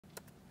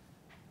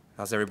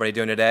How's everybody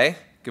doing today?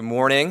 Good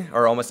morning,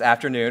 or almost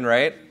afternoon,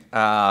 right?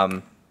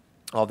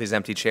 All these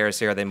empty chairs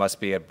here, they must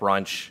be at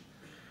brunch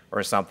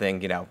or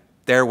something, you know.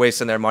 They're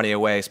wasting their money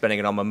away, spending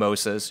it on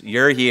mimosas.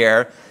 You're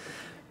here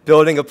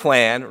building a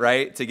plan,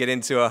 right, to get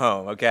into a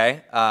home,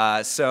 okay?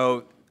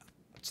 So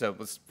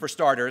for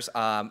starters,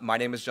 my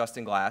name is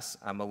Justin Glass.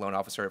 I'm a loan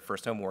officer at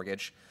First Home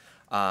Mortgage.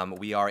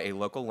 We are a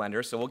local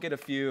lender, so we'll get a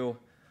few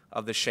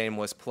of the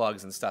shameless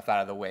plugs and stuff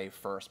out of the way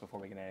first before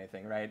we get into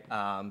anything,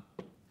 right?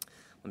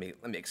 Let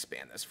me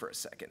expand this for a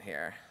second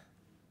here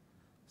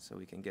so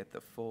we can get the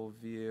full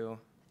view.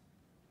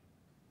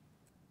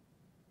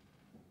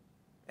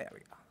 There we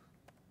go.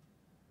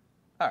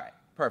 All right,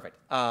 perfect.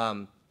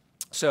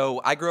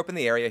 So I grew up in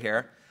the area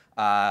here,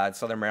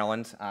 Southern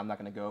Maryland. I'm not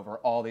going to go over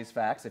all these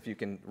facts if you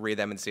can read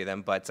them and see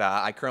them, but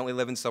I currently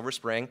live in Silver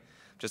Spring,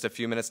 just a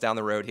few minutes down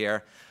the road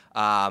here.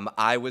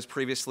 I was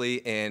previously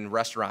in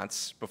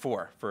restaurants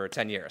before for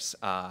 10 years.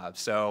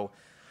 So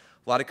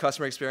a lot of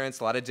customer experience,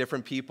 a lot of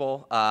different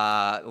people.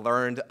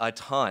 Learned a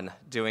ton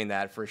doing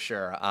that for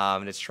sure.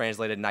 And it's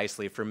translated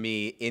nicely for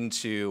me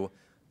into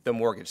the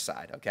mortgage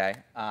side, okay?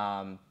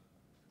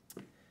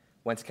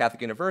 Went to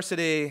Catholic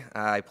University.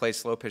 I play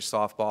slow pitch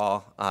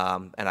softball,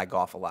 and I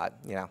golf a lot.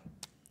 You know,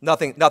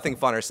 nothing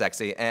fun or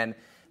sexy. And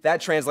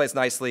that translates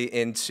nicely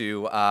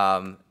into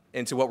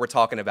what we're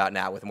talking about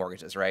now with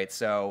mortgages, right?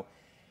 So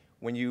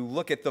when you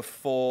look at the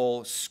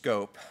full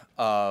scope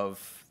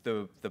of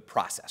the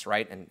process,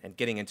 right, and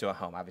getting into a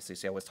home, obviously,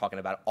 so I was talking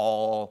about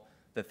all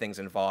the things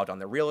involved on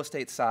the real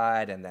estate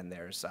side, and then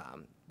there's,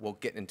 we'll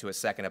get into a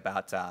second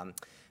about,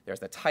 there's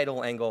the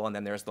title angle, and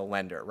then there's the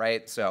lender,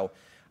 right? So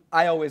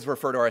I always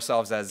refer to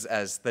ourselves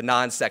as the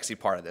non-sexy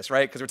part of this,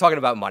 right? Because we're talking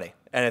about money,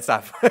 and it's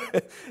not,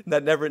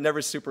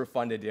 never super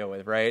fun to deal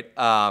with, right?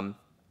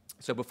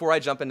 So before I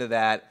jump into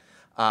that,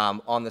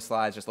 on the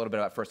slides, just a little bit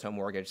about First Home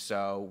Mortgage.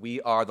 So we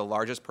are the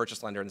largest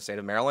purchase lender in the state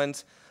of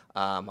Maryland.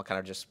 I'll kind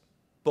of just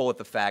bullet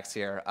the facts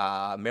here.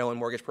 Maryland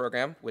Mortgage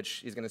Program, which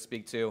he's going to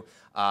speak to.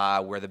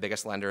 We're the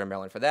biggest lender in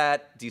Maryland for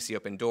that. DC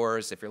Open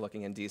Doors, if you're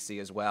looking in DC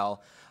as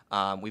well.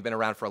 We've been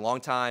around for a long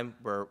time.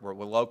 We're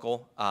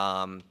local.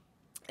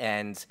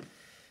 And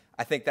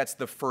I think that's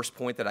the first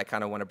point that I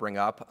kind of want to bring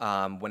up.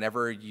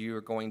 Whenever you're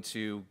going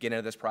to get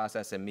into this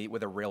process and meet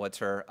with a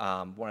realtor,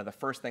 one of the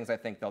first things I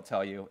think they'll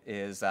tell you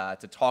is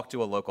to talk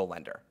to a local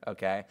lender,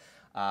 okay?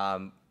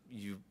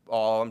 You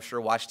all, I'm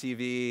sure, watch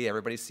TV.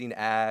 Everybody's seen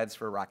ads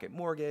for Rocket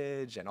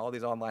Mortgage and all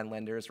these online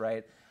lenders,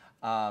 right?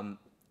 I'm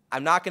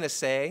not going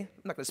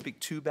to speak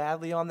too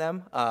badly on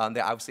them. They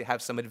obviously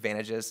have some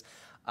advantages.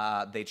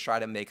 They try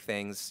to make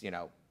things, you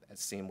know, as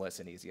seamless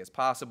and easy as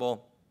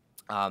possible.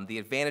 The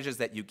advantages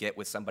that you get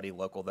with somebody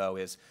local, though,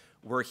 is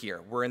we're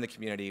here. We're in the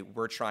community.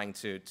 We're trying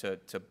to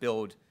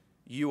build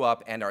you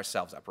up and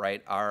ourselves up,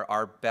 right?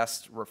 Our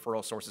best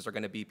referral sources are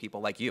going to be people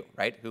like you,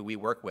 right, who we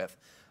work with.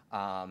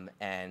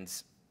 And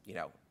you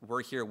know,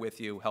 we're here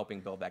with you helping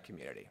build that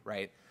community,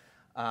 right?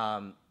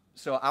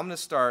 So I'm going to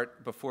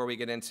start, before we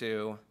get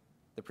into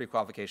the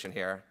pre-qualification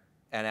here,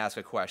 and ask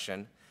a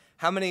question.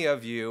 How many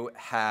of you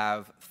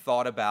have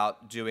thought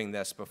about doing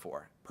this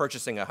before,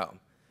 purchasing a home,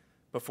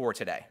 before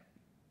today?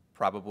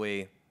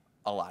 Probably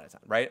a lot of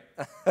time, right?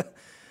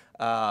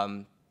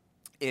 And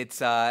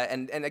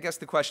I guess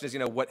the question is, you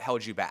know, what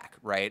held you back,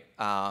 right?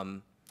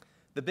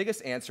 The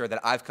biggest answer that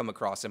I've come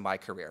across in my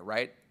career,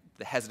 right?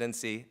 The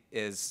hesitancy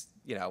is,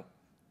 you know,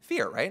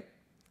 fear, right?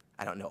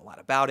 I don't know a lot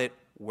about it.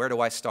 Where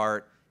do I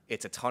start?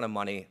 It's a ton of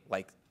money.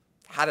 Like,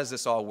 how does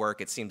this all work?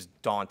 It seems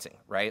daunting,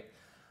 right?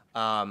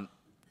 And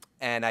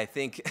I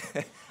think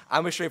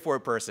I'm a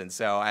straightforward person,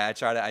 so I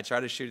try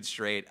to shoot it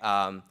straight.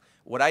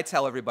 What I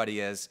tell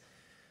everybody is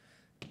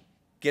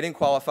getting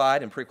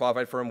qualified and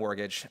pre-qualified for a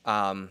mortgage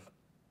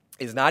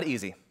is not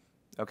easy,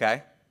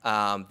 okay?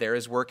 There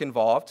is work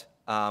involved,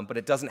 but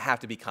it doesn't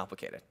have to be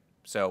complicated.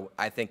 So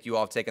I think you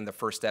all have taken the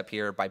first step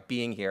here by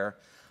being here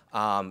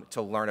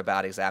to learn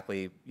about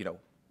exactly, you know,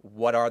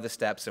 what are the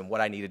steps and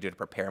what I need to do to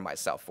prepare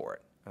myself for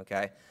it,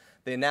 okay?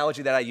 The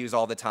analogy that I use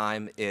all the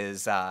time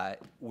is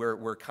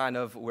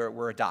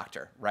we're a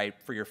doctor, right,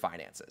 for your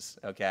finances,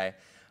 okay?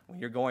 When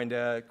you're going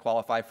to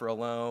qualify for a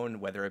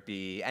loan, whether it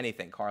be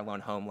anything, car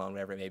loan, home loan,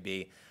 whatever it may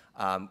be,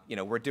 you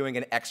know, we're doing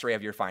an x-ray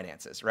of your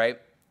finances, right?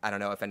 I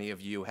don't know if any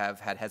of you have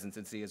had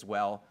hesitancy as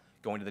well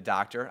going to the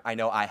doctor. I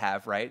know I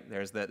have, right?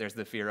 There's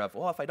the fear of,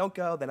 well, if I don't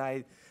go,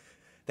 then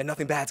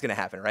nothing bad's going to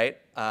happen, right?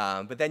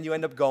 But then you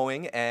end up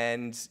going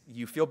and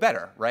you feel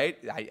better, right?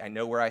 I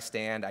know where I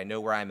stand, I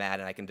know where I'm at,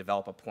 and I can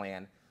develop a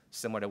plan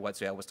similar to what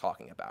Suhayl was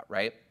talking about,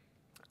 right?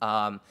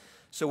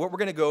 So what we're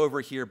going to go over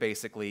here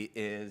basically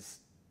is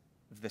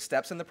the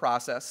steps in the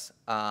process,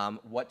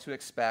 what to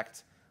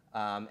expect,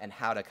 and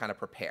how to kind of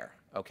prepare,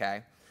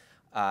 okay?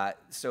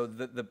 So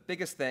the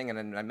biggest thing,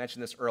 and I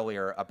mentioned this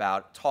earlier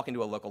about talking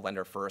to a local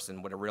lender first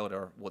and what a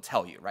realtor will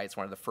tell you, right? It's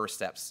one of the first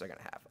steps they're going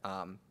to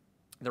have.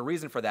 The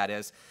reason for that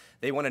is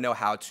they want to know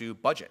how to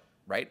budget,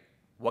 right?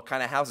 What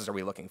kind of houses are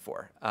we looking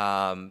for?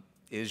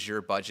 Is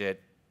your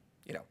budget,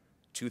 you know,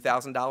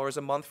 $2,000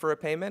 a month for a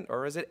payment,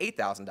 or is it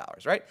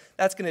 $8,000, right?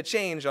 That's going to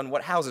change on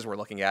what houses we're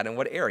looking at and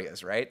what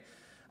areas, right?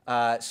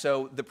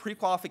 So the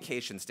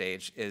pre-qualification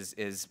stage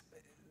is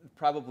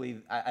probably,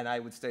 and I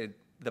would say,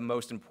 the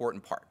most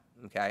important part,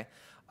 okay?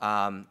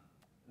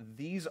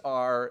 These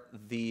are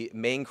the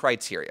main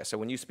criteria. So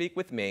when you speak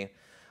with me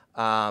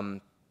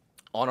on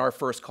our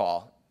first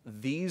call,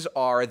 these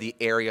are the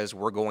areas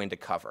we're going to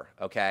cover,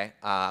 okay?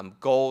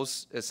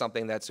 Goals is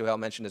something that Suhayl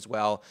mentioned as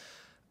well.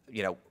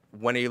 You know,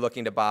 when are you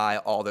looking to buy,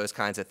 all those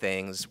kinds of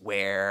things,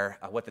 where,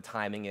 what the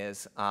timing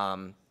is.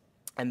 And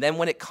then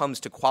when it comes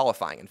to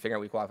qualifying and figuring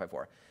out what you qualify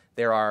for,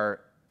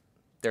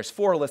 there's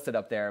 4 listed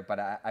up there, but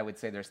I would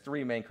say there's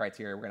 3 main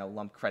criteria. We're going to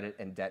lump credit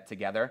and debt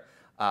together.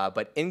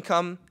 But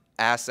income,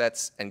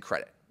 assets, and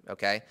credit,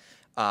 okay?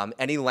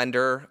 Any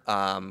lender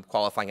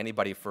qualifying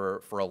anybody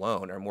for a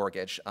loan or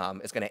mortgage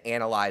is going to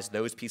analyze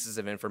those pieces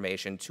of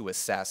information to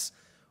assess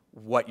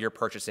what your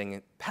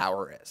purchasing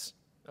power is,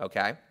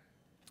 okay?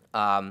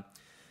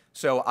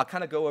 So I'll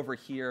kind of go over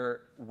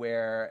here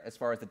where, as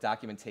far as the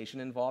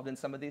documentation involved in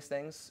some of these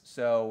things.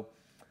 So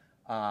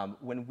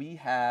when we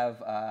have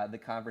the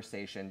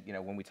conversation, you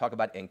know, when we talk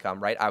about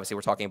income, right, obviously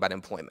we're talking about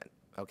employment,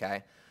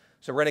 okay?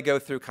 So we're going to go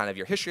through kind of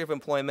your history of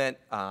employment,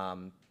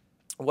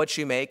 what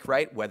you make,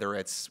 right, whether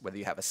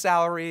you have a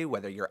salary,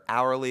 whether you're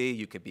hourly,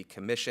 you could be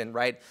commission,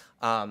 right?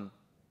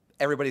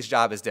 Everybody's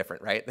job is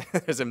different, right?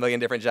 There's a million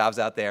different jobs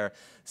out there.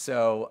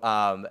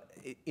 So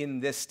in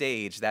this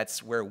stage,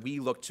 that's where we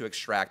look to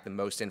extract the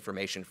most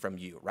information from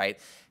you, right?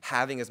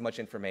 Having as much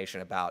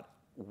information about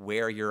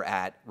where you're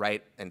at,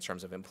 right, in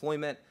terms of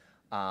employment,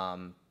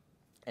 and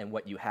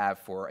what you have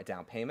for a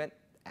down payment,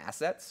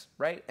 assets,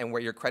 right, and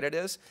where your credit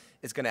is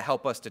going to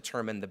help us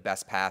determine the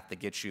best path to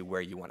get you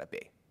where you want to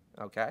be,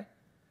 okay?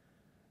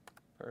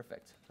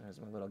 Perfect. There's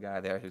my little guy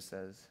there who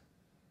says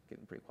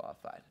getting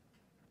pre-qualified.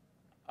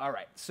 All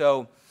right,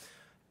 so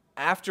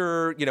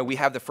after, you know, we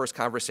have the first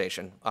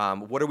conversation,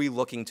 what are we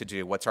looking to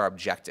do? What's our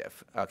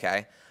objective,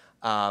 okay?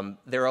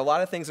 There are a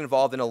lot of things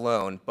involved in a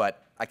loan,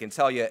 but I can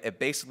tell you it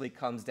basically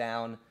comes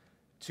down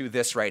to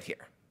this right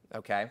here,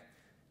 okay?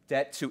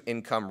 Debt to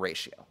income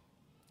ratio.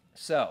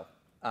 So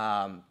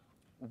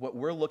what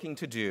we're looking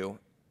to do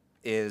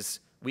is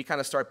we kind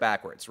of start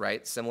backwards,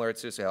 right? Similar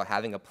to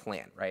having a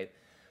plan, right?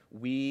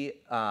 We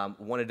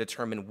want to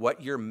determine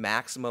what your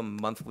maximum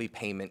monthly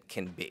payment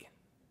can be,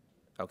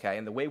 okay?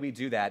 And the way we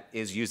do that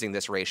is using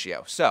this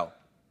ratio. So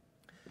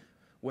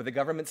what the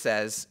government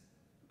says,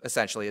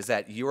 essentially, is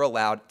that you're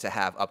allowed to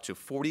have up to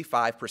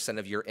 45%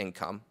 of your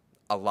income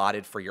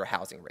allotted for your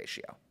housing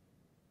ratio,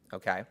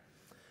 okay?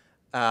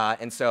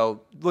 And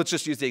so let's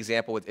just use the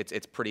example.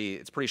 It's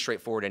pretty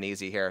straightforward and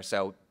easy here.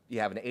 So you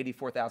have an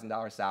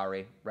 $84,000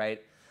 salary,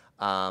 right?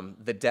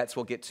 The debts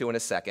we'll get to in a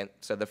second.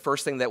 So the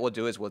first thing that we'll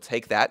do is we'll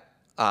take that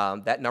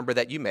number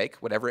that you make,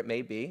 whatever it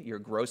may be, your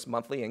gross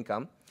monthly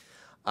income,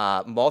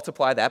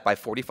 multiply that by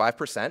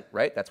 45%,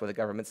 right? That's what the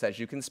government says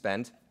you can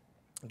spend.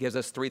 Gives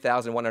us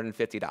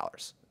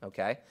 $3,150,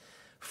 okay?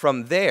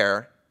 From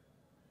there,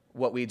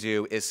 what we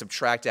do is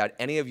subtract out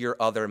any of your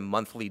other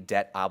monthly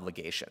debt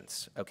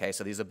obligations, okay?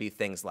 So these will be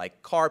things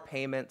like car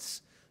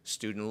payments,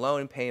 student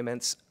loan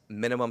payments,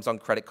 minimums on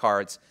credit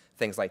cards,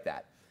 things like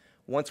that.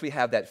 Once we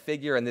have that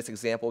figure, in this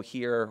example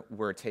here,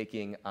 we're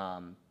taking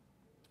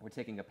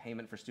a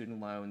payment for student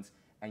loans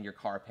and your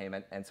car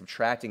payment and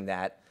subtracting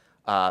that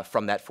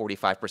from that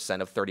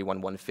 45% of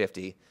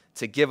 $31,150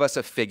 to give us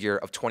a figure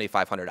of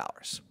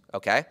 $2,500,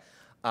 okay?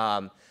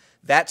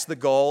 That's the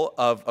goal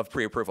of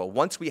pre-approval.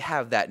 Once we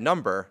have that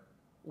number,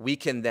 we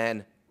can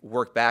then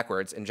work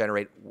backwards and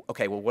generate,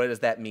 okay, well, what does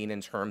that mean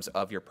in terms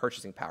of your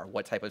purchasing power?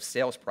 What type of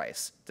sales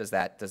price does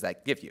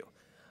that give you?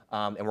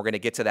 And we're going to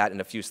get to that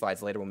in a few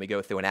slides later when we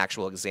go through an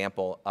actual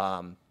example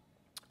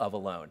of a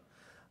loan.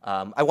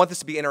 I want this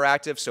to be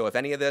interactive, so if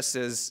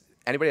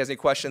anybody has any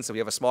questions, so we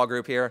have a small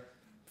group here,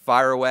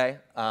 fire away,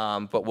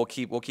 but we'll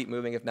keep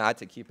moving if not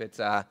to keep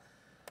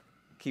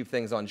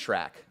things on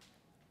track.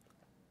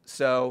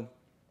 So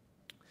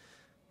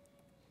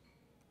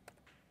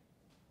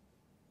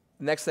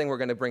next thing we're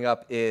going to bring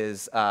up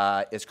is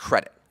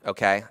credit,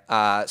 okay?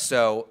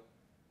 So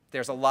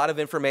there's a lot of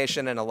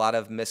information and a lot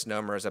of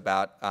misnomers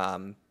about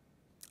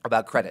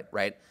credit,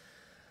 right?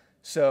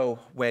 So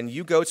when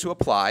you go to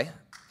apply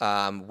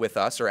with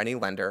us or any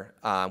lender,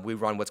 we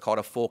run what's called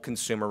a full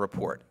consumer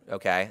report,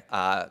 okay?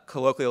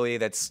 Colloquially,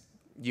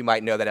 you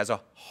might know that as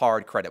a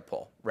hard credit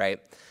pull, right?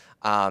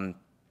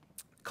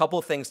 Couple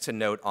of things to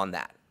note on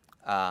that.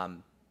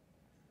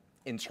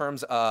 In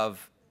terms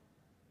of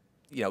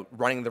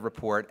running the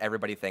report,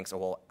 everybody thinks, oh,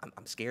 well,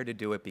 I'm scared to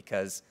do it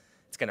because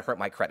it's going to hurt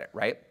my credit,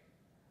 right?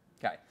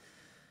 Okay.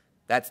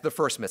 That's the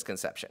first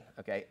misconception,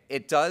 okay?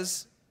 It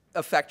does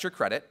affect your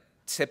credit,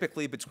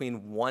 typically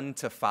between 1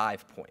 to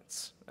 5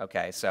 points,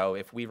 okay? So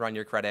if we run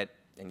your credit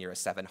and you're a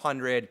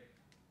 700,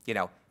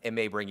 it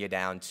may bring you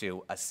down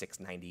to a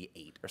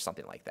 698 or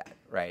something like that,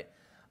 right?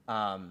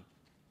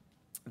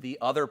 The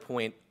other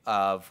point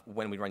of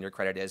when we run your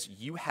credit is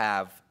you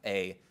have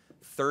a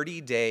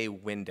 30-day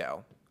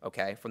window,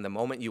 okay, from the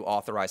moment you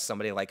authorize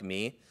somebody like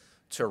me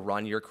to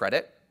run your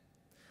credit,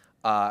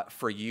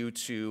 for you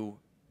to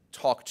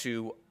talk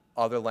to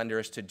other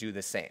lenders to do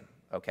the same,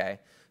 okay?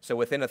 So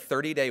within a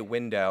 30-day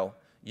window,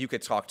 you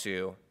could talk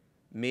to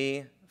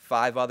me,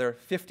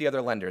 50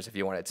 other lenders if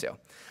you wanted to.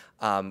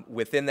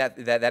 Within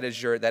that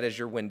is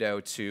your window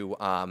to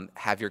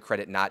have your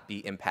credit not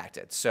be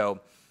impacted. So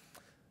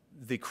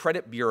the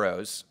credit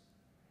bureaus,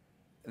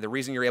 the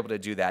reason you're able to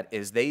do that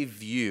is they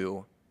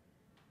view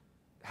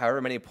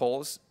however many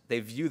pulls, they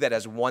view that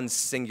as one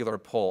singular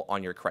pull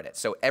on your credit.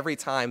 So every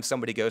time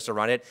somebody goes to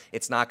run it,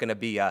 it's not going to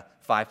be a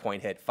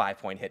 5-point hit,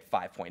 5-point hit,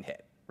 5-point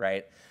hit,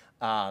 right?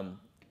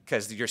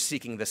 Because you're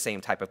seeking the same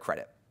type of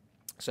credit.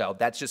 So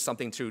that's just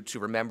something to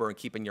remember and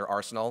keep in your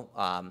arsenal.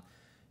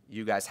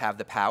 You guys have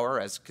the power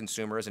as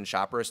consumers and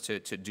shoppers to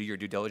do your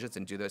due diligence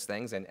and do those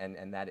things,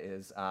 and that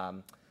is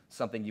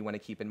something you want to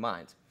keep in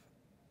mind.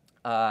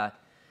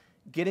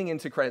 Getting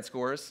into credit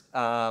scores,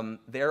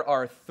 there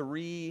are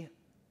 3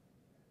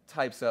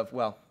 types of,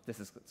 well,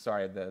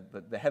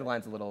 the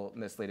headline's a little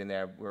misleading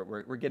there.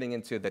 We're getting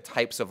into the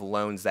types of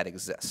loans that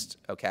exist,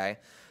 okay?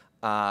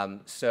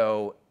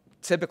 So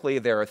typically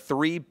there are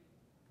 3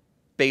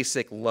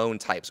 basic loan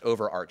types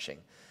overarching: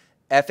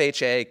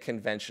 FHA,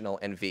 conventional,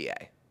 and VA,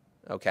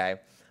 okay?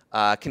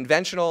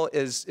 Conventional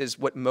is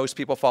what most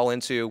people fall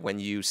into when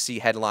you see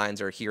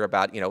headlines or hear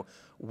about,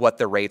 what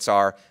the rates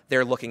are.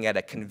 They're looking at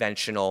a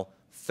conventional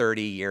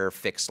 30-year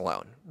fixed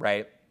loan,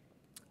 right?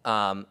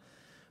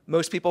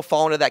 Most people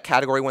fall into that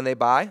category when they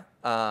buy.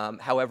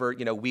 However,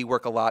 we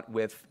work a lot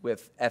with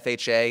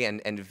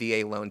FHA and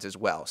VA loans as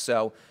well.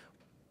 So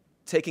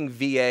taking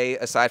VA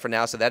aside for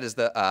now, so that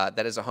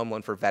is a home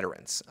loan for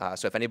veterans.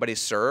 So if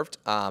anybody's served,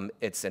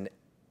 it's an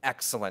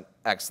excellent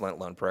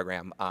loan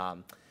program.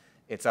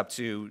 It's up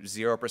to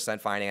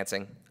 0%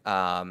 financing,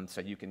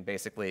 so you can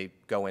basically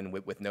go in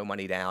with no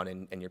money down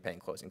and you're paying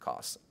closing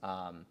costs.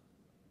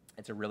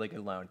 It's a really good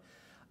loan.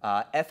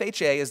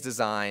 FHA is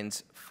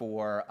designed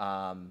for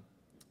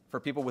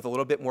people with a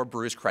little bit more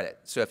bruised credit.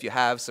 So if you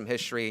have some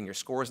history and your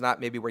score is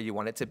not maybe where you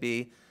want it to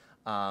be,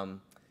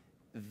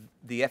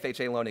 the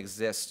FHA loan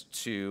exists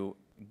to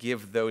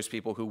give those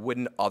people who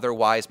wouldn't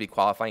otherwise be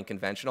qualifying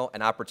conventional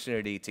an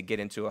opportunity to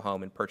get into a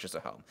home and purchase a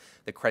home.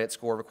 The credit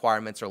score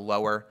requirements are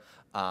lower,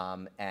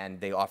 and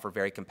they offer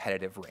very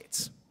competitive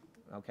rates,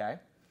 okay?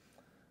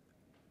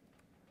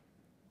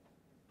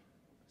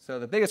 So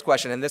the biggest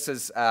question, and this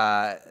is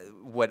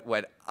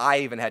what I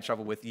even had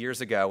trouble with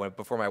years ago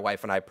before my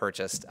wife and I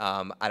purchased.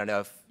 I don't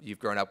know if you've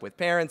grown up with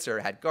parents or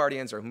had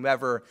guardians or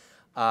whomever,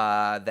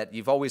 that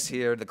you've always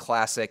heard the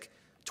classic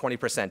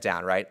 20%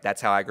 down, right?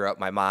 That's how I grew up.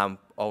 My mom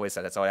always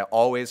said it. So I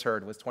always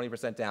heard was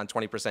 20%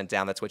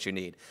 down, that's what you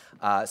need.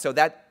 So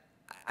that,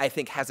 I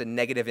think, has a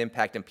negative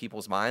impact in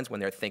people's minds when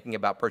they're thinking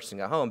about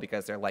purchasing a home,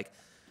 because they're like,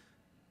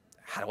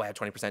 how do I have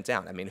 20%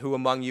 down? I mean, who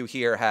among you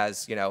here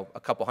has, a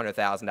couple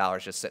 $100,000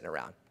 just sitting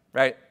around,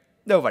 right?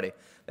 Nobody.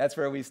 That's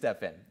where we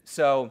step in.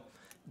 So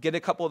get a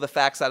couple of the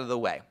facts out of the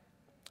way.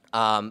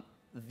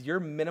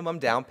 Your minimum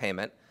down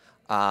payment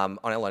on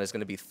a loan is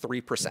going to be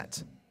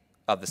 3%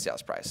 of the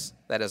sales price.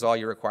 That is all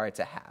you're required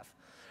to have.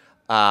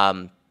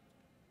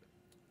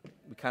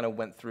 We kind of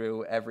went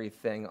through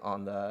everything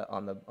on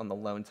the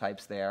loan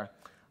types there.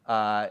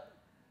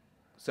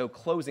 So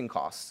closing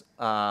costs.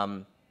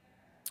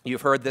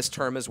 You've heard this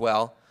term as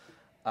well.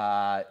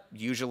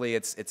 Usually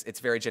it's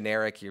very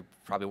generic. You're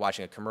probably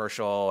watching a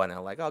commercial and they're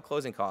like, oh,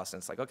 closing costs.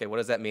 And it's like, okay, what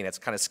does that mean? It's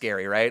kind of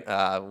scary, right?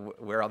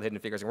 Where are all the hidden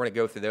figures? And we're going to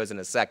go through those in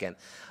a second.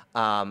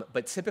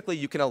 But typically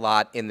you can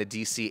allot in the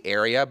DC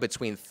area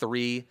between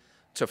 3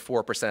 to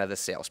 4% of the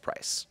sales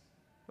price,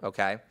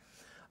 okay?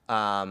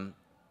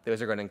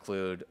 Those are going to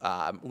include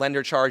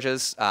lender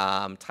charges,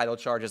 title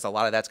charges. A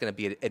lot of that's going to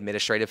be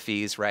administrative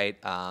fees, right?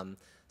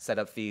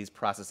 Setup fees,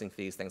 processing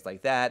fees, things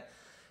like that.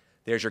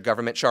 There's your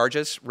government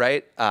charges,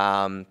 right?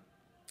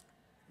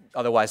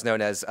 Otherwise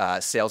known as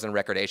sales and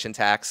recordation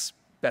tax.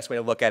 Best way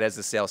to look at it is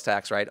the sales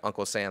tax, right?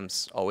 Uncle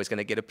Sam's always going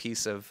to get a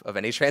piece of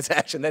any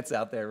transaction that's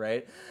out there,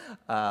 right?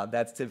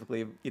 That's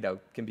typically,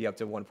 can be up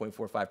to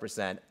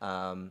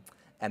 1.45%.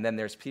 And then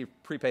there's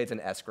prepaids and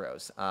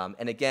escrows.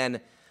 And again,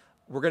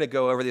 we're going to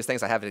go over these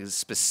things. I have a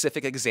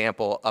specific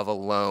example of a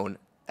loan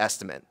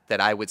estimate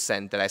that I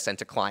send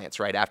to clients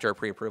right after a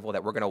pre-approval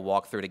that we're going to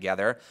walk through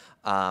together.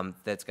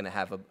 That's going to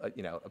have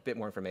a bit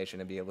more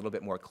information and be a little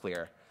bit more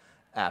clear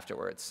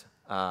afterwards.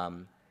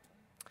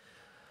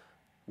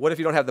 What if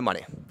you don't have the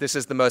money? This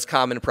is the most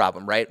common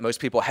problem, right? Most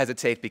people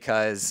hesitate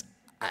because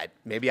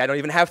maybe I don't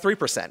even have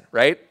 3%,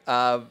 right?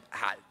 How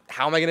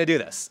am I going to do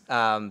this?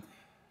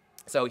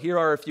 So here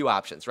are a few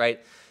options,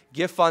 right?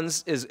 Gift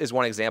funds is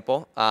one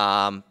example.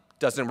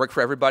 Doesn't work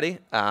for everybody.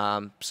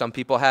 Some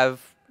people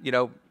have,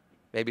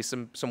 maybe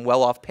some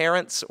well-off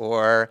parents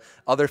or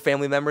other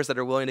family members that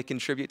are willing to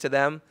contribute to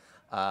them.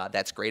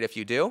 That's great if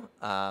you do.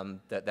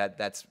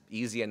 That's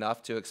easy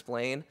enough to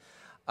explain.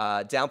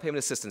 Down payment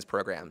assistance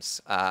programs.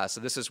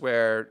 So this is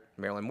where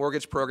Maryland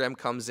Mortgage Program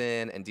comes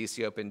in and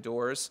DC Open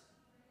Doors.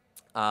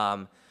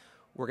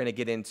 We're going to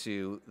get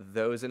into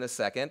those in a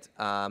second.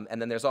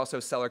 And then there's also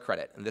seller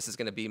credit. And this is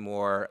going to be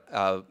more,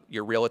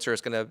 your realtor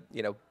is going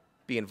to,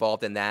 be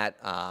involved in that.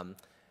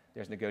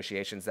 There's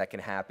negotiations that can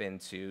happen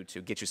to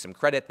get you some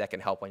credit that can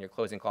help on your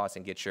closing costs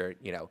and get your,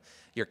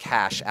 your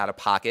cash out of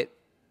pocket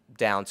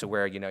down to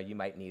where, you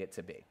might need it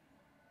to be.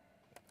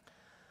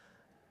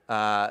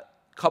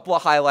 Couple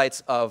of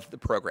highlights of the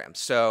program.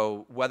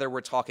 So whether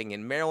we're talking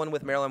in Maryland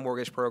with Maryland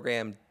Mortgage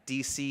Program,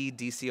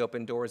 DC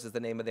Open Doors is the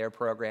name of their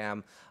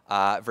program.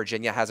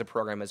 Virginia has a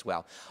program as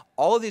well.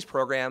 All of these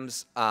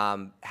programs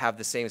have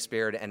the same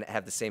spirit and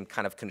have the same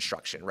kind of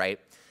construction, right?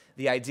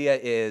 The idea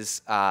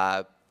is,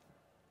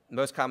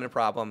 most common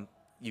problem,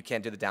 you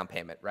can't do the down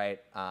payment, right?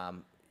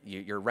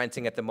 You're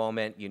renting at the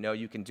moment,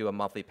 you can do a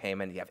monthly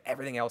payment, you have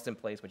everything else in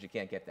place, but you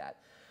can't get that.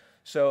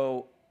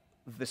 So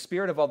the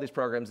spirit of all these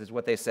programs is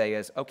what they say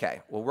is,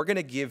 okay, well, we're going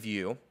to give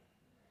you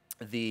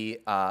the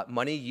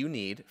money you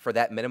need for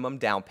that minimum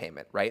down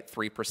payment, right?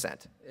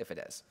 3% if it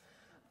is,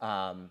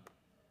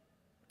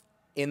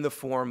 in the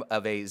form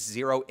of a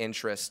zero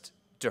interest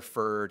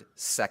deferred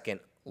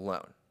second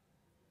loan.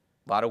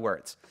 A lot of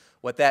words.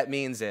 What that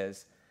means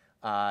is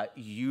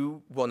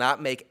you will not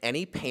make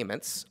any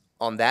payments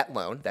on that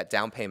loan, that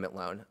down payment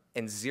loan,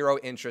 and zero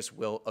interest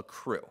will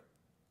accrue.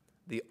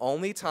 The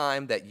only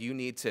time that you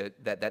need to,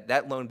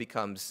 that loan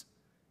becomes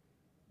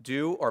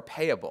due or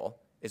payable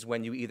is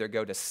when you either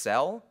go to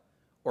sell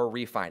or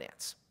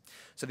refinance.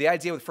 So the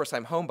idea with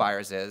first-time home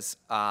buyers is,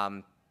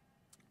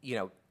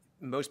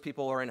 most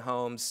people are in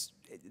homes,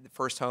 the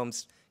first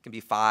homes can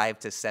be 5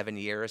 to 7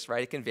 years,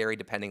 right? It can vary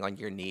depending on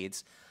your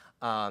needs.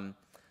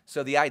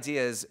 So the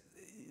idea is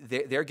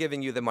they're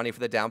giving you the money for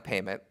the down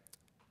payment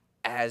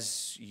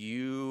as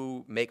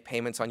you make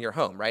payments on your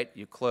home, right?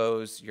 You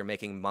close, you're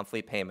making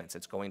monthly payments.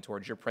 It's going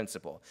towards your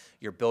principal.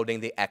 You're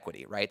building the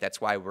equity, right?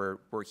 That's why we're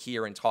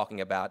here and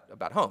talking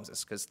about homes,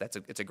 because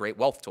it's a great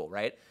wealth tool,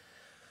 right?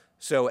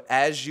 So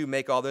as you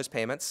make all those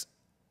payments,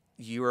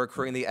 you are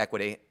accruing the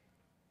equity,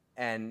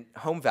 and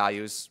home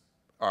values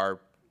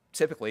are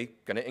typically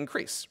going to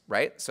increase,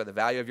 right? So the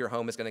value of your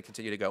home is going to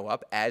continue to go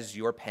up as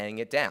you're paying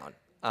it down.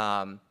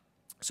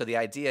 So the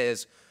idea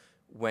is,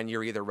 when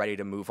you're either ready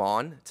to move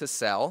on to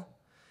sell,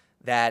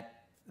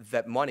 that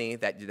money,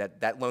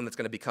 that loan that's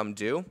going to become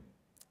due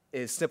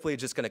is simply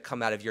just going to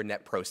come out of your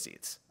net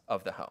proceeds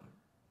of the home.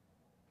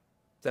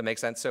 Does that make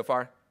sense so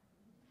far?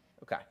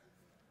 Okay.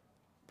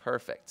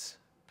 Perfect.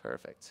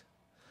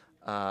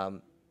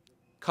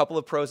 Couple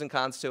of pros and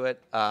cons to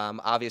it.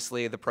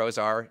 Obviously, the pros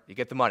are you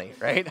get the money,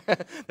 right?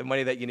 The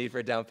money that you need for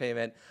a down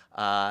payment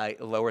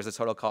lowers the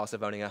total cost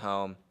of owning a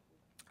home.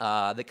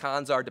 The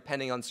cons are,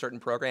 depending on certain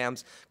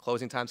programs,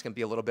 closing times can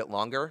be a little bit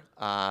longer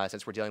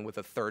since we're dealing with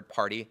a third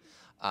party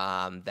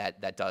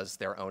that does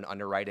their own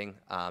underwriting.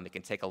 It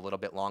can take a little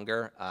bit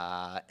longer,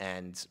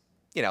 and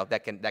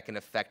that can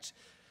affect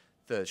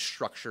the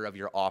structure of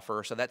your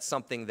offer. So that's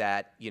something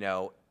that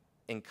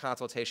in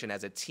consultation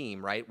as a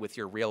team, right, with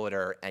your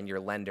realtor and your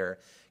lender,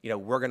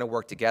 we're going to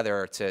work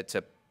together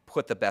to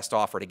put the best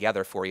offer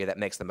together for you that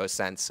makes the most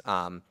sense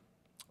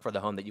for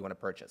the home that you want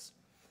to purchase.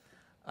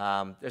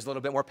 There's a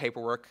little bit more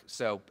paperwork,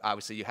 so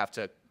obviously you have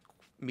to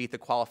meet the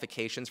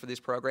qualifications for these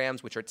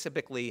programs, which are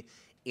typically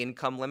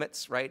income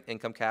limits, right?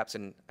 Income caps,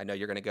 and I know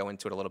you're going to go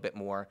into it a little bit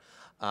more.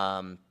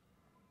 And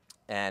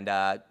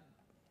a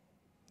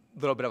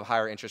little bit of a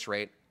higher interest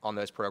rate on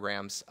those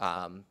programs.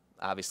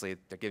 Obviously,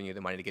 they're giving you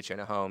the money to get you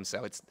in a home,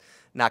 so it's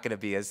not going to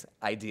be as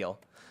ideal.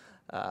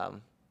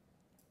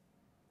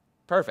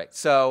 Perfect.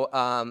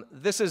 So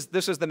this is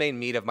the main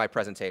meat of my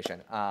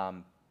presentation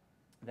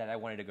that I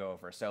wanted to go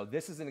over. So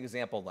this is an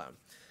example loan.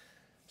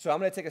 So I'm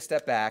going to take a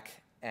step back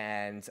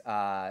and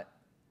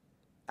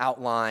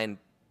outline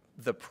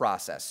the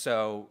process.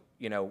 So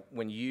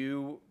when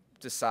you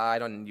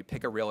decide on, you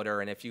pick a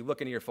realtor, and if you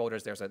look into your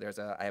folders,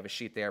 I have a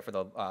sheet there for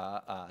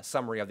the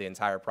summary of the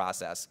entire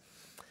process.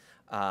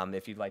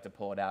 If you'd like to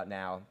pull it out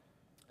now.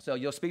 So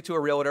you'll speak to a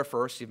realtor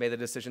first. You've made the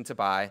decision to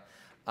buy.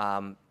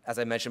 As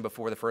I mentioned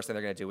before, the first thing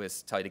they're going to do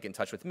is tell you to get in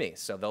touch with me.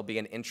 So there'll be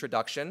an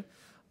introduction.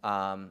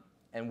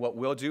 And what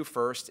we'll do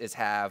first is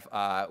have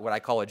what I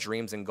call a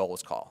dreams and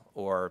goals call,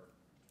 or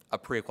a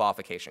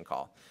pre-qualification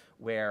call,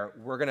 where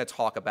we're going to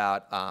talk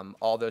about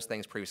all those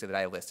things previously that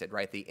I listed,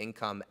 right? The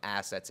income,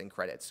 assets, and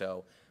credit.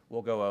 So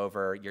we'll go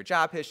over your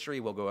job history.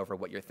 We'll go over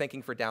what you're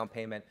thinking for down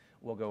payment.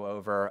 We'll go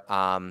over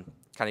kind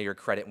of your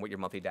credit and what your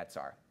monthly debts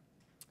are.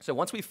 So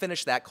once we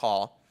finish that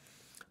call,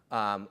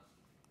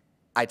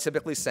 I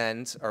typically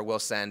will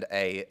send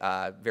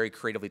a very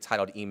creatively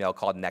titled email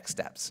called Next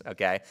Steps,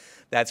 okay?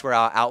 That's where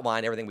I'll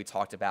outline everything we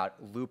talked about,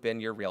 loop in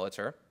your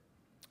realtor,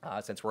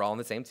 since we're all on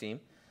the same team,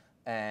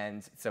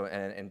 and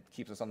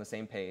keeps us on the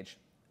same page.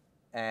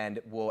 And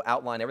we'll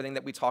outline everything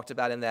that we talked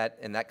about in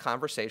that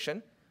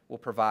conversation. We'll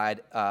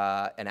provide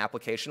an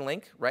application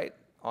link, right,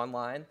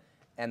 online,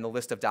 and the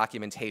list of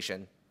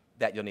documentation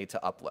that you'll need to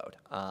upload.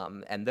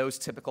 And those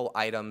typical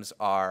items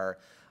are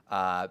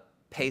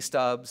pay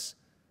stubs,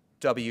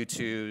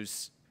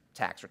 W-2s,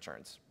 tax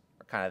returns,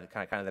 are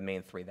kind of the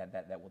main three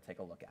that we'll take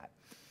a look at.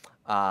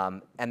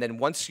 And then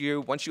once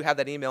you have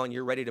that email and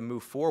you're ready to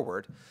move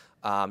forward,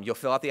 you'll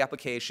fill out the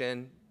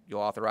application.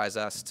 You'll authorize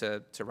us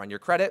to run your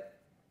credit.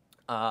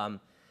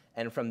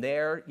 And from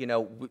there,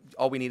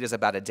 all we need is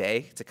about a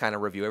day to kind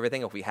of review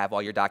everything. If we have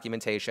all your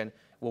documentation,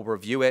 we'll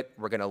review it.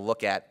 We're going to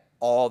look at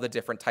all the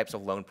different types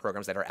of loan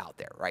programs that are out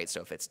there, right?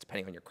 So if it's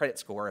depending on your credit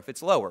score, if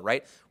it's lower,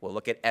 right? We'll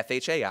look at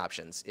FHA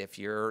options. If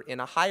you're in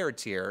a higher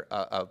tier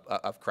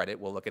of credit,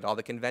 we'll look at all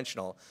the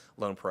conventional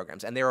loan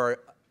programs. And there are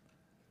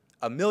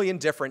a million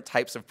different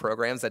types of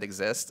programs that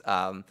exist.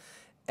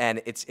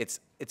 And it's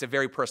a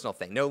very personal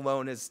thing. No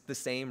loan is the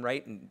same,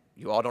 right? And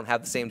you all don't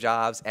have the same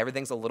jobs.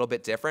 Everything's a little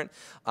bit different.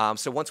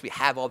 So once we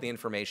have all the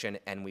information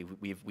and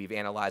we've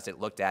analyzed it,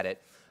 looked at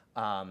it,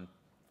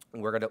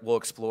 we'll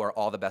explore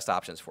all the best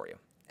options for you.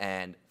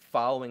 And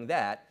following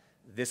that,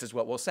 this is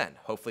what we'll send.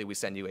 Hopefully, we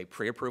send you a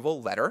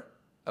pre-approval letter,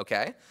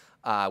 okay,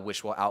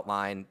 which will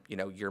outline,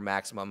 your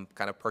maximum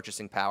kind of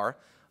purchasing power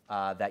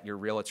that your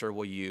realtor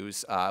will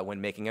use when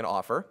making an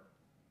offer.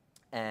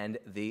 And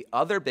the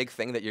other big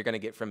thing that you're going to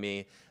get from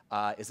me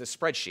is a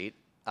spreadsheet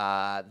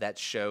that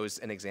shows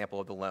an example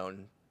of the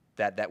loan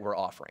that we're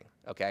offering,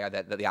 okay, or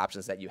the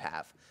options that you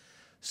have.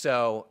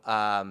 So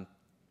I'm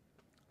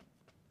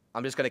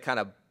just going to kind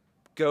of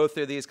go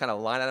through these kind of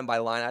line item by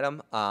line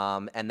item,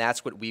 and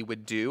that's what we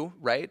would do,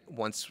 right?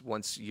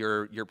 Once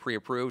you're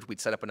pre-approved,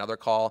 we'd set up another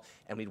call,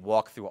 and we'd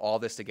walk through all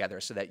this together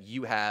so that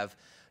you have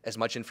as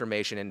much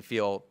information and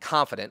feel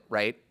confident,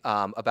 right,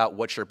 about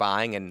what you're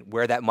buying and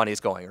where that money's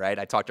going, right?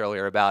 I talked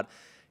earlier about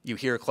you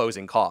hear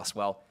closing costs.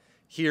 Well,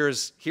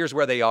 here's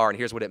where they are, and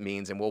here's what it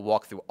means, and we'll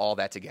walk through all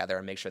that together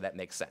and make sure that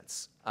makes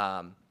sense.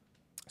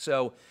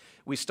 So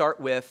we start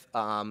with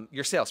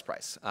your sales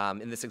price.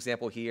 In this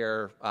example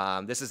here,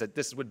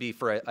 this would be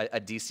for a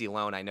DC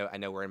loan. I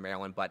know we're in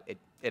Maryland, but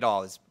it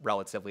all is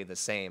relatively the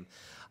same.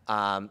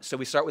 So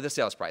we start with the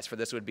sales price. For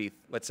this would be,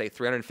 let's say,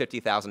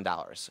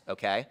 $350,000,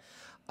 okay?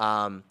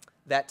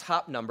 That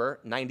top number,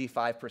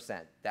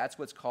 95%, that's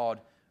what's called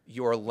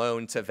your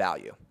loan to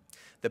value.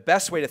 The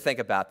best way to think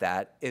about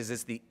that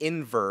is the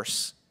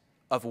inverse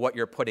of what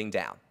you're putting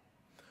down.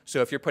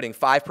 So if you're putting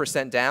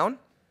 5% down,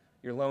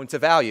 your loan to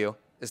value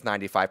is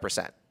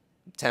 95%.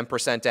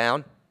 10%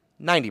 down,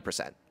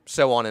 90%,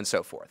 so on and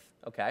so forth,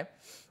 okay?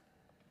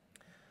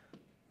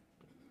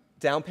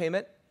 Down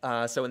payment,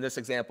 so in this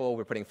example,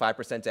 we're putting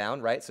 5%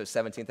 down, right? So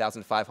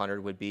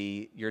 $17,500 would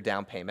be your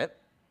down payment.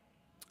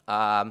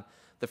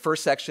 The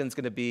first section is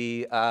going to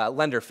be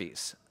lender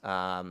fees.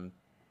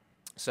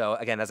 So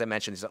again, as I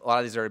mentioned, a lot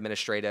of these are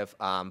administrative,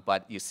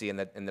 but you see in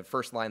the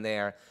first line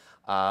there,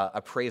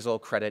 appraisal,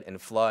 credit, and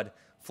flood.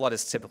 Flood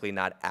is typically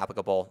not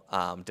applicable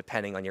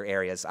depending on your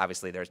areas.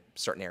 Obviously, there's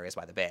certain areas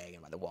by the bay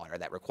and by the water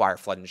that require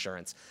flood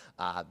insurance.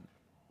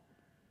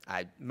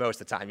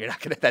 Most of the time,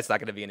 that's not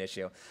going to be an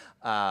issue.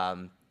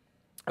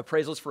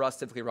 Appraisals for us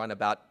typically run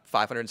about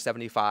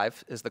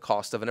 $575 is the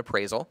cost of an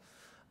appraisal.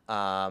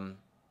 And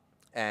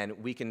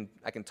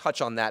I can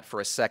touch on that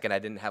for a second. I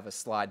didn't have a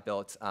slide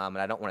built, and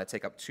I don't want to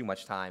take up too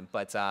much time.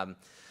 But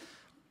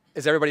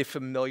is everybody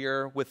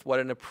familiar with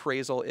what an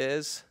appraisal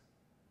is?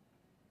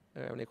 Do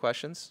you have any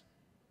questions?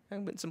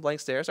 I'm getting some blank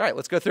stares. All right,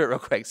 let's go through it real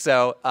quick.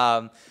 So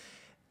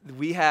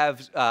we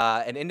have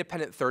an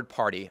independent third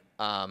party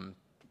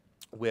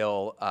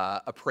will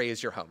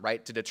appraise your home,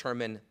 right, to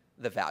determine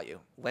the value.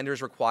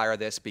 Lenders require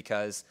this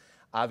because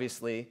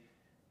obviously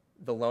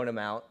the loan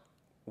amount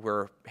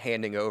we're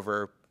handing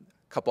over a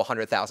couple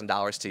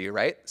 $100,000 to you,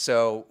 right?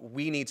 So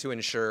we need to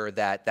ensure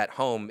that that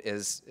home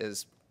is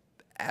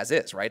as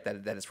is, right?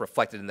 That it's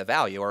reflected in the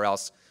value, or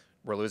else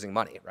we're losing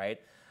money, right?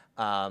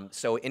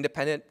 So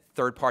independent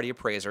third-party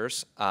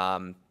appraisers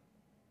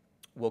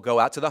will go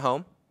out to the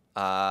home.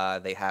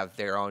 They have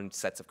their own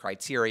sets of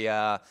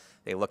criteria.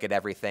 They look at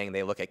everything.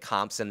 They look at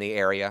comps in the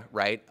area,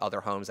 right?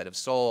 Other homes that have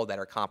sold that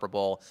are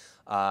comparable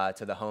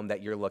to the home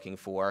that you're looking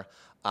for,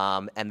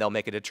 and they'll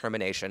make a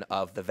determination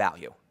of the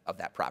value of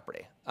that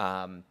property.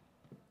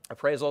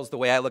 Appraisals, the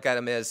way I look at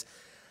them is,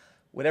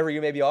 whatever you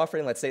may be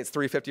offering, let's say it's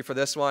 $350 for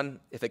this one.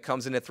 If it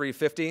comes in at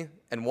 $350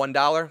 and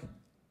 $1,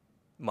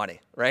 money,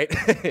 right?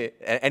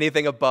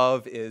 Anything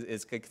above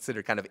is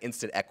considered kind of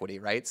instant equity,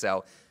 right?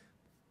 So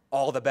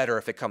all the better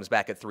if it comes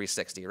back at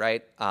 $360,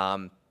 right?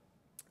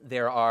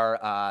 There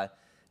are,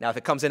 now if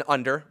it comes in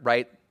under,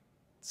 right,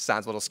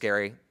 sounds a little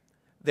scary.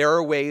 There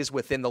are ways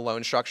within the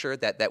loan structure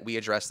that we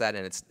address that,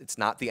 and it's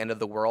not the end of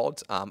the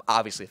world.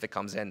 Obviously, if it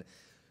comes in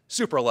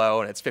super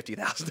low and it's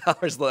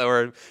 $50,000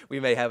 lower, we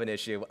may have an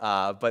issue,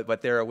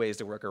 but there are ways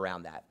to work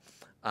around that.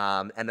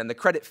 And then the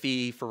credit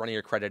fee for running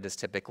your credit is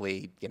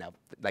typically,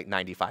 like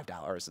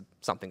 $95,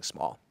 something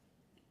small.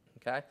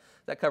 Okay,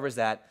 that covers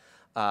that.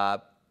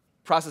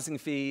 Processing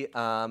fee,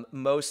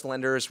 most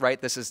lenders,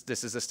 right? This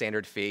is a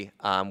standard fee.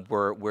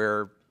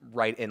 We're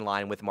right in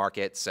line with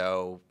market,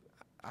 so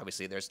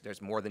obviously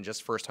there's more than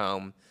just First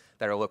Home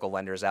that are local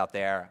lenders out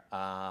there.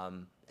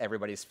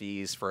 Everybody's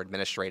fees for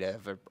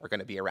administrative are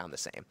going to be around the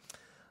same.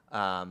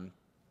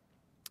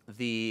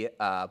 The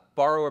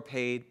borrower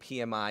paid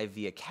PMI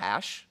via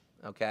cash.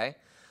 Okay,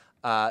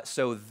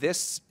 So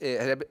this,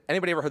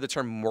 anybody ever heard the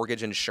term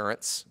mortgage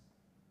insurance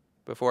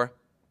before?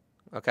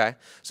 Okay.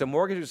 So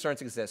mortgage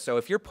insurance exists. So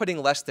if you're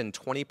putting less than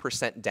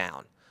 20%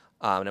 down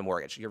in a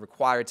mortgage, you're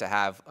required to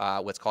have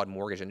what's called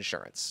mortgage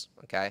insurance.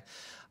 Okay.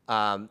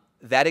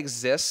 That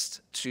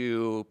exists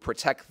to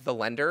protect the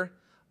lender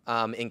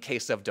in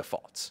case of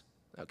default.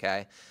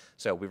 Okay.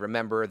 So we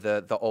remember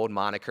the old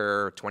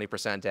moniker,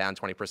 20% down,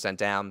 20%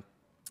 down.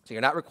 So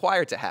you're not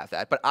required to have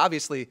that. But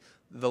obviously,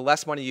 the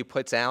less money you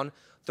put down,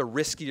 the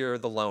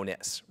riskier the loan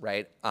is,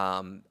 right?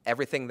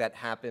 Everything that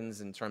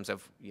happens in terms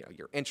of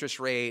your interest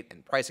rate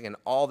and pricing and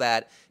all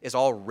that is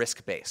all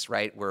risk-based,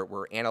 right?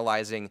 We're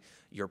analyzing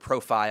your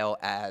profile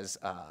as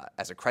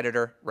a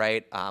creditor,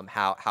 right?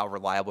 How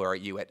reliable are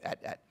you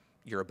at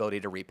your ability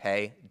to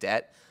repay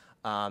debt?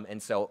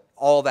 And so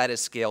all that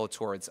is scaled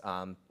towards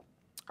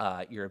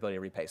your ability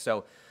to repay.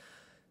 So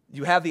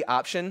you have the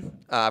option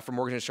for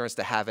mortgage insurance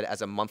to have it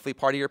as a monthly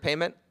part of your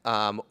payment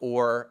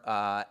or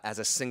as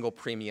a single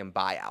premium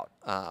buyout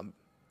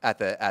at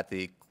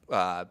the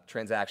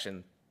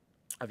transaction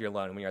of your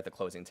loan when you're at the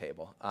closing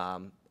table.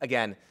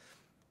 Again,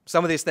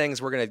 some of these things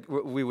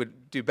we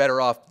would do better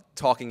off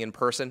talking in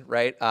person,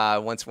 right?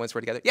 Once we're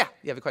together. Yeah,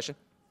 you have a question?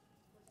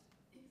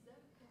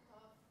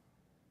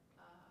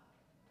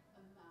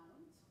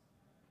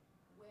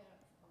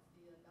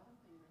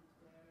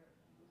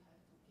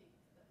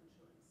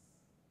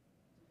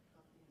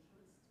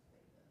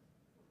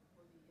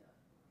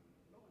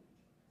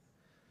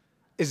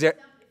 Is there?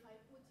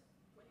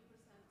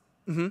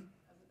 Mm-hmm.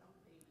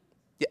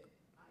 Yeah.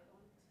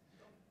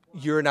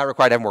 You're not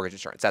required to have mortgage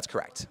insurance. That's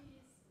correct.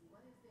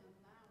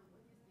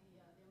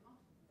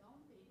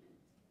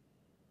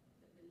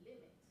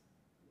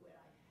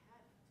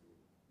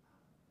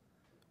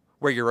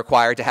 Where you're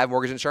required to have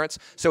mortgage insurance?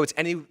 So it's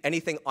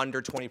anything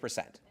under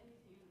 20%.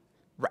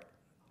 Right.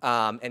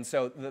 And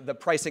so the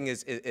pricing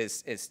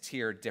is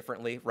tiered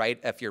differently, right?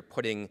 If you're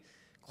putting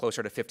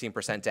closer to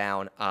 15%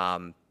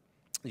 down,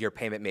 your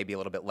payment may be a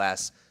little bit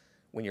less.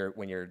 When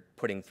you're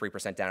putting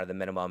 3% down at the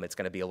minimum, it's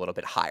going to be a little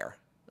bit higher.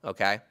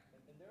 Okay.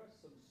 And there are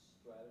some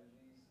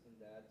strategies in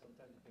that.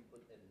 Sometimes you can put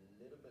a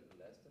little bit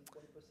less than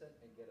 20%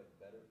 and get a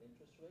better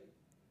interest rate.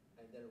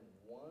 And then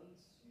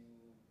once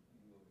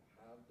you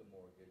have the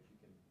mortgage,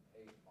 you can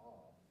pay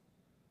off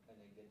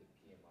and then get the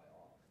PMI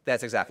off.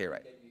 That's exactly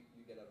right.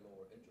 You get a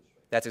lower interest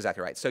rate. That's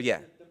exactly right. So yeah.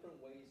 There's different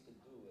ways to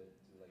do it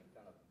to like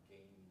kind of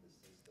game the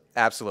system.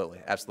 Absolutely,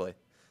 absolutely.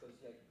 Because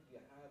like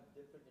you have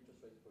different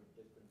interest rates for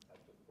different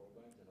types of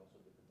programs and also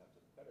different types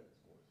of credit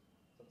scores.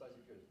 Sometimes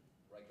if you're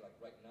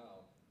right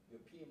now, your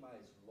PMI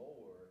is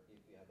lower if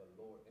you have a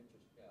lower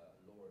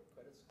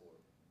credit score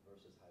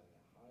versus having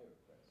a higher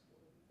credit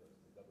score because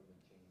the government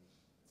changed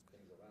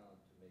things around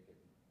to make it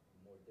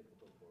more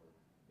difficult for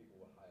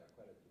people with higher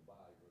credit to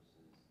buy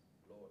versus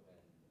lower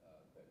end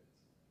credits.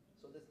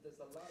 So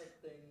there's a lot of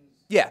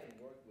things you can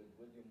work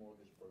with your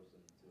mortgage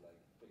person to like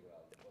figure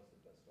out what's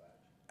the best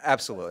strategy.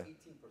 Absolutely.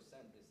 18%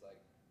 is like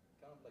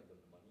kind of like the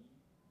money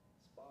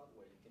spot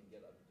where you can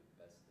get the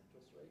best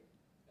interest rate,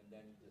 and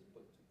then you just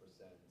put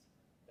 2%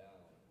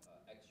 down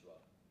extra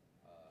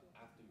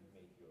after you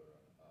make your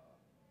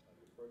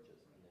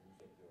purchase, and then you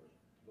get your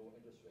low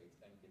interest rates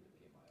and you get the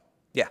PMI off.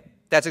 Yeah,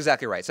 that's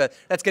exactly right. So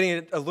that's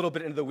getting a little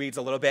bit into the weeds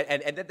a little bit,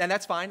 and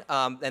that's fine.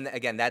 And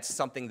again, that's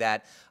something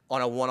that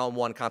on a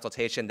one-on-one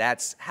consultation,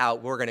 that's how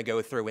we're going to go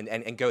through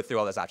and go through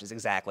all those options,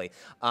 exactly.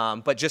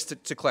 But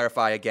just to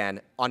clarify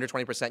again, under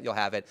 20% you'll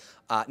have it.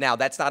 Now,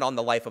 that's not on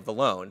the life of the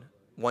loan.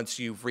 Once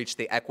you've reached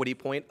the equity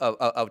point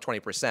of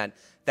 20%,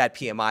 that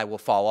PMI will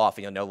fall off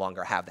and you'll no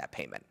longer have that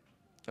payment.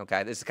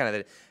 Okay, this is kind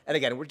of and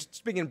again, we're just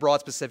speaking broad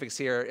specifics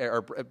here,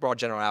 or broad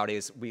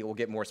generalities. We will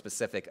get more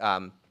specific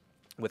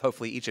with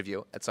hopefully each of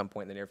you at some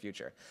point in the near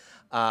future.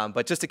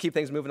 But just to keep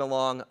things moving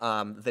along,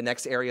 the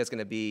next area is going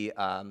to be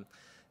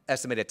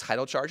estimated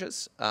title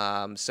charges.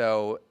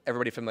 So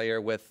everybody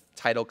familiar with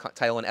title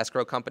and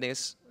escrow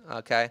companies?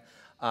 Okay.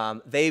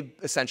 They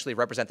essentially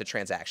represent the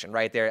transaction,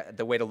 right?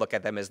 The way to look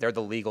at them is they're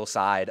the legal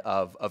side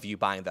of you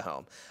buying the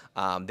home.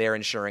 They're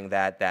ensuring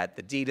that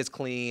the deed is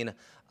clean,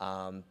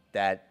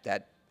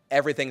 that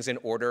everything's in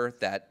order,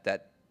 that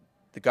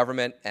the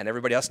government and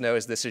everybody else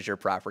knows this is your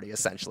property,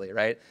 essentially,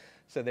 right?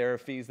 So there are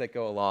fees that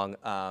go along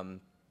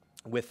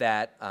with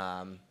that.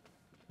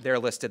 They're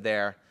listed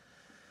there.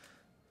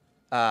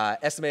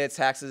 Estimated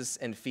taxes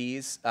and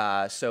fees.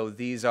 So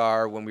these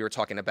are when we were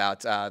talking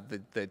about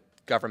the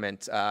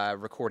government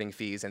recording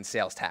fees and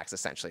sales tax,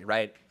 essentially,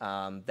 right?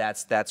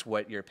 That's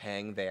what you're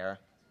paying there.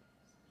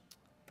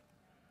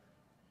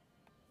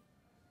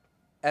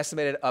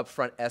 Estimated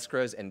upfront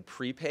escrows and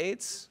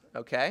prepaids,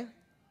 okay?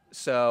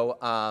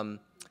 So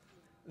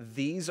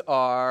these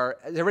are,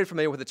 is everybody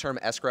familiar with the term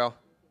escrow?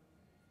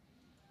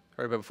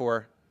 Heard of it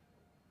before?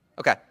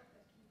 Okay.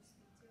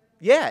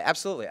 Yeah,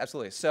 absolutely,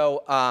 absolutely.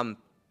 So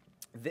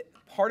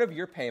part of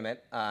your payment,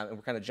 and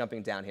we're kind of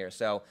jumping down here,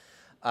 so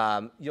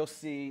you'll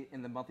see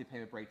in the monthly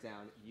payment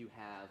breakdown, you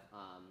have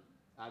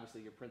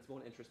obviously your principal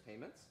and interest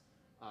payments,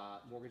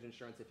 mortgage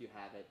insurance if you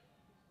have it,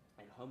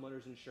 and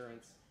homeowner's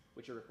insurance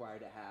which you're required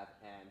to have,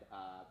 and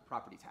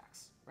property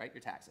tax, right?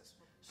 Your taxes.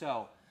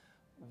 So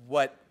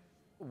what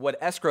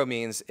escrow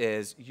means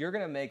is you're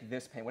going to make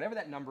this payment. Whatever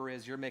that number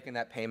is, you're making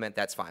that payment,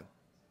 that's fine.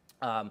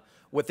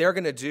 What they're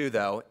going to do,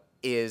 though,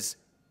 is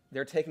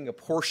they're taking a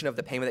portion of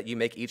the payment that you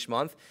make each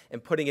month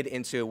and putting it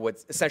into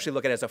what's essentially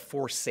looked at as a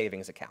forced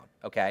savings account,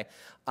 okay?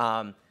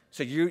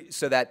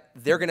 So that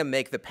they're going to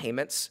make the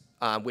payments,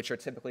 which are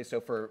typically, so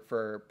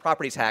for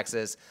property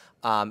taxes,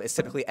 it's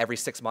typically every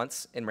 6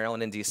 months in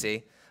Maryland and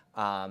DC.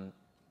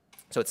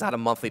 So it's not a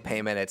monthly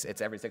payment,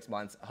 it's every 6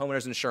 months.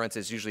 Homeowners insurance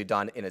is usually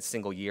done in a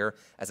single year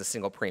as a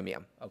single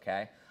premium,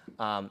 okay?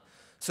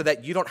 So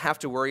that you don't have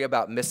to worry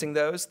about missing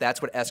those,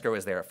 that's what escrow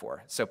is there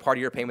for. So part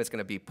of your payment is going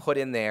to be put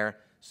in there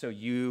so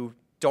you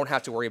don't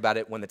have to worry about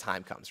it when the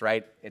time comes,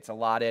 right? It's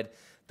allotted.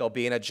 There'll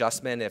be an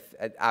adjustment if,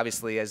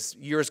 obviously, as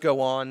years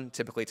go on,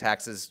 typically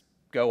taxes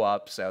go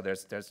up, so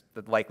there's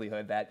the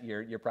likelihood that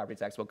your property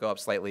tax will go up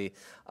slightly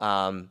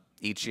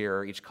each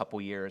year, each couple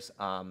years.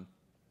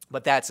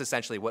 But that's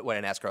essentially what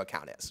an escrow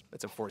account is.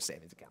 It's a forced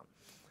savings account.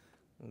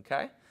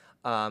 Okay,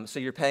 so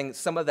you're paying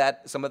some of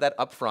that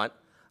up front.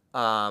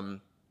 As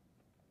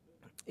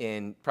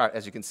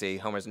you can see,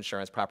 homeowners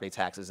insurance, property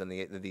taxes, and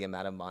the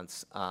amount of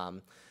months,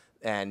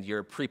 and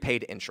your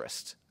prepaid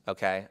interest.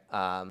 Okay,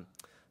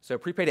 so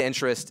prepaid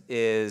interest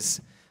is,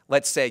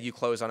 let's say you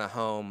close on a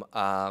home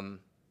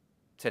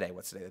today.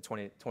 What's today? The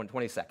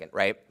 22nd,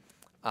 right?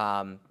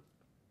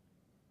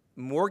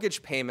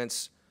 Mortgage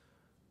payments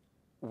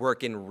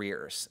work in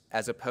arrears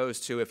as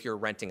opposed to if you're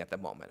renting at the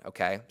moment.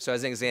 Okay, so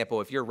as an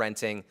example, if you're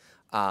renting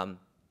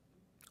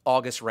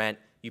August rent,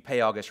 you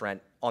pay August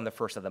rent on the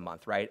 1st of the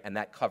month, right? And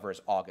that covers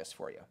August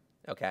for you,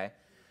 okay?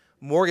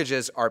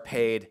 Mortgages are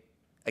paid,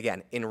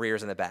 again, in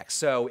arrears in the back.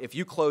 So if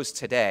you close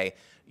today,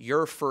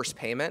 your first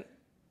payment,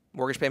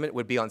 mortgage payment,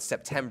 would be on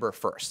September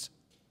 1st.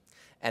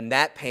 And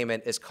that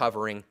payment is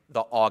covering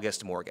the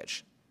August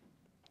mortgage,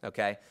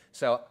 okay?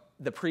 So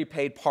the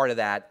prepaid part of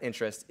that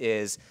interest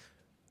is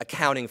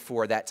accounting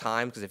for that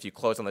time, because if you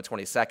close on the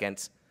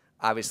 22nd,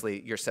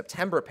 obviously your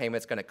September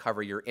payment's gonna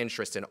cover your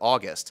interest in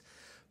August.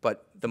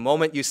 But the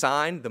moment you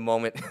sign, the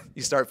moment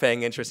you start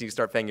paying interest, you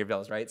start paying your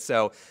bills, right?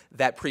 So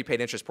that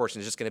prepaid interest portion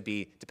is just going to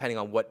be, depending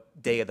on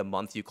what day of the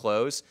month you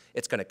close,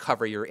 it's going to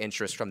cover your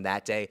interest from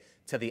that day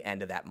to the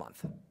end of that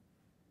month,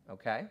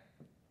 okay?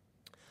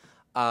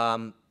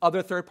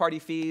 Other third-party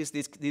fees,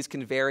 these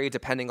can vary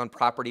depending on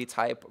property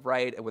type,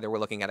 right? Whether we're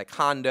looking at a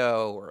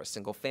condo or a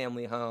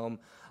single-family home.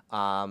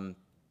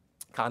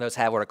 Condos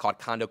have what are called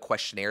condo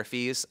questionnaire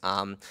fees.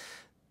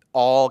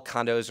 All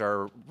condos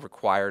are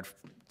required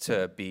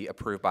to be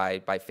approved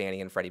by Fannie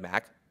and Freddie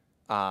Mac.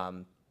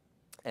 And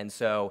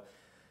so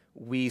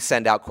we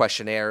send out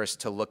questionnaires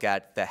to look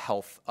at the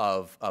health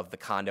of the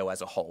condo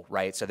as a whole,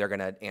 right? So they're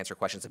gonna answer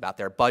questions about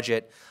their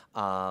budget,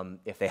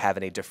 if they have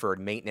any deferred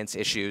maintenance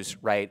issues,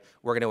 right?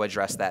 We're gonna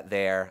address that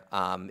there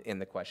in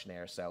the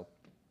questionnaire. So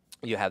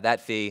you have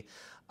that fee.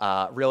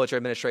 Realtor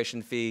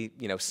administration fee,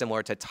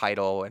 similar to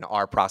title and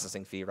our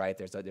processing fee, right?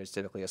 There's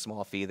typically a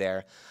small fee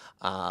there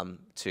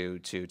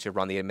to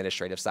run the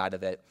administrative side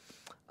of it.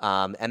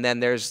 And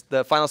then there's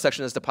the final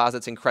section is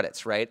deposits and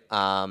credits, right?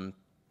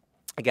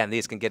 Again,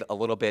 these can get a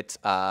little bit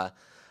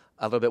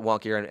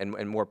wonkier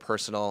and more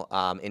personal.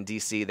 In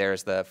DC,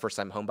 there's the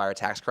first-time homebuyer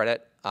tax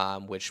credit,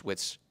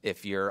 which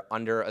if you're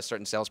under a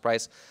certain sales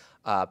price,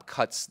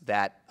 cuts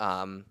that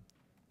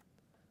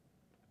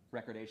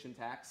recordation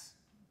tax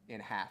in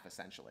half,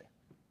 essentially.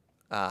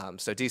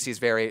 So DC is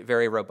very,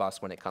 very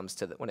robust when it comes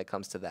to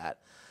that.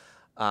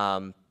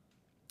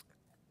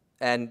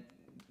 And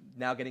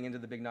now getting into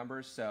the big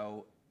numbers.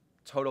 So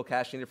total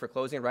cash needed for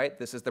closing, right?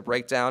 This is the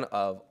breakdown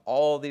of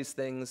all these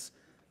things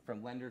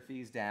from lender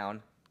fees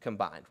down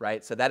combined,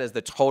 right? So that is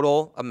the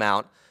total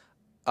amount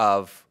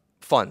of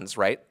funds,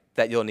 right,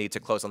 that you'll need to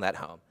close on that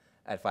home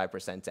at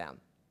 5% down.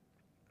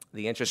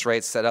 The interest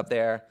rates set up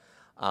there.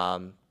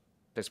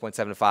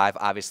 6.75,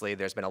 obviously,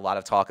 there's been a lot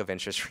of talk of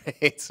interest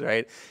rates,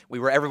 right? We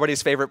were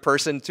everybody's favorite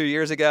person 2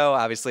 years ago,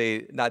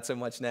 obviously not so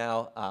much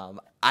now.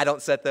 I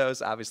don't set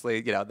those,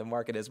 obviously, the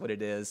market is what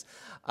it is.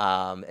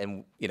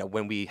 And,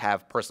 when we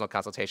have personal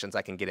consultations,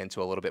 I can get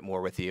into a little bit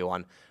more with you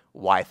on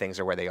why things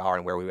are where they are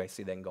and where we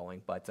see them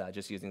going, but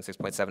just using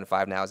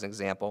 6.75 now as an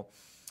example.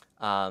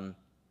 And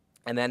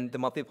then the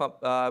monthly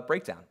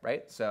breakdown,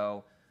 right?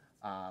 So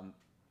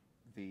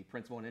the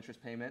principal and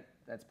interest payment,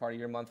 that's part of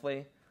your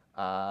monthly.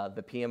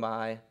 The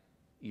PMI,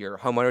 your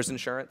homeowner's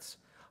insurance,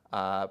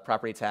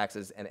 property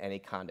taxes, and any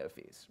condo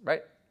fees,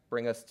 right?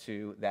 Bring us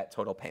to that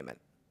total payment.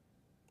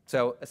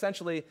 So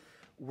essentially,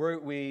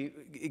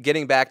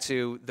 getting back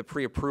to the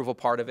pre-approval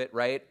part of it,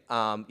 right?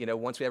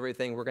 Once we have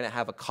everything, we're going to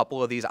have a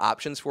couple of these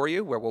options for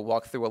you where we'll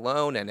walk through a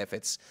loan, and if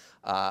it's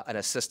an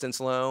assistance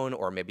loan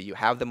or maybe you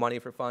have the money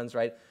for funds,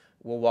 right?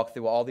 We'll walk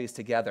through all these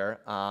together.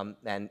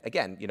 And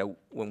again,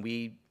 when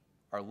we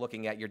are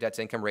looking at your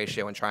debt-to-income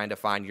ratio and trying to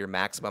find your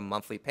maximum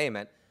monthly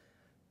payment,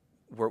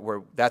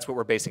 that's what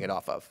we're basing it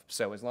off of.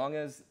 So as long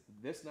as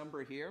this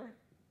number here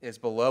is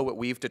below what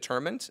we've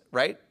determined,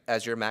 right,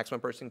 as your maximum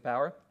purchasing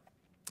power,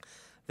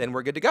 then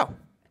we're good to go.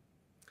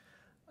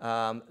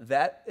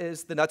 That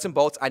is the nuts and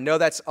bolts. I know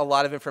that's a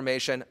lot of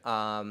information.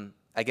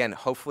 Again,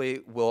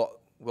 hopefully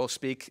we'll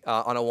speak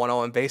on a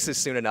one-on-one basis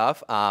soon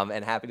enough,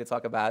 and happy to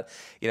talk about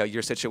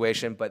your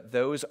situation. But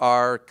those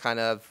are kind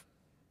of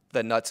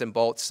the nuts and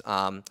bolts.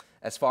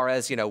 As far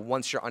as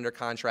once you're under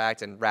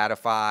contract and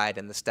ratified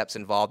and the steps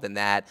involved in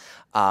that,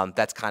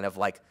 that's kind of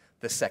like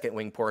the second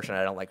wing portion.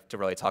 I don't like to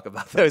really talk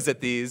about those at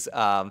these.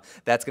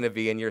 That's going to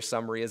be in your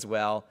summary as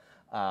well.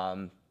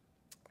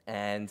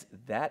 And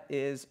that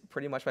is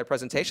pretty much my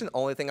presentation. The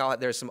only thing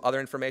there's some other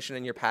information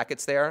in your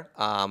packets there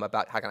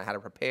about how to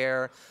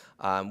prepare,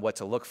 what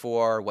to look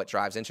for, what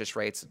drives interest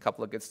rates, a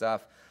couple of good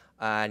stuff.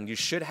 And you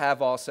should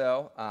have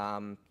also,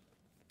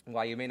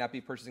 while you may not be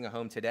purchasing a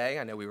home today,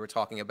 I know we were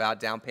talking about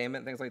down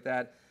payment and things like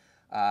that,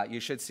 you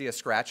should see a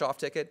scratch-off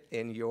ticket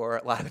in your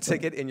lotto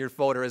ticket in your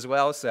folder as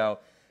well. So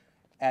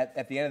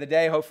at the end of the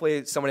day,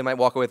 hopefully somebody might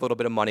walk away with a little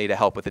bit of money to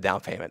help with the down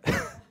payment.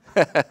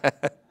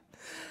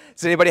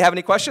 Does anybody have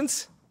any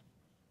questions?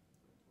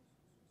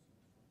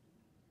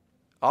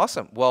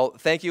 Awesome. Well,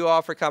 thank you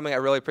all for coming. I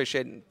really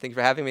appreciate it. Thank you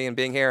for having me and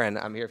being here, and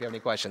I'm here if you have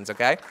any questions,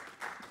 okay?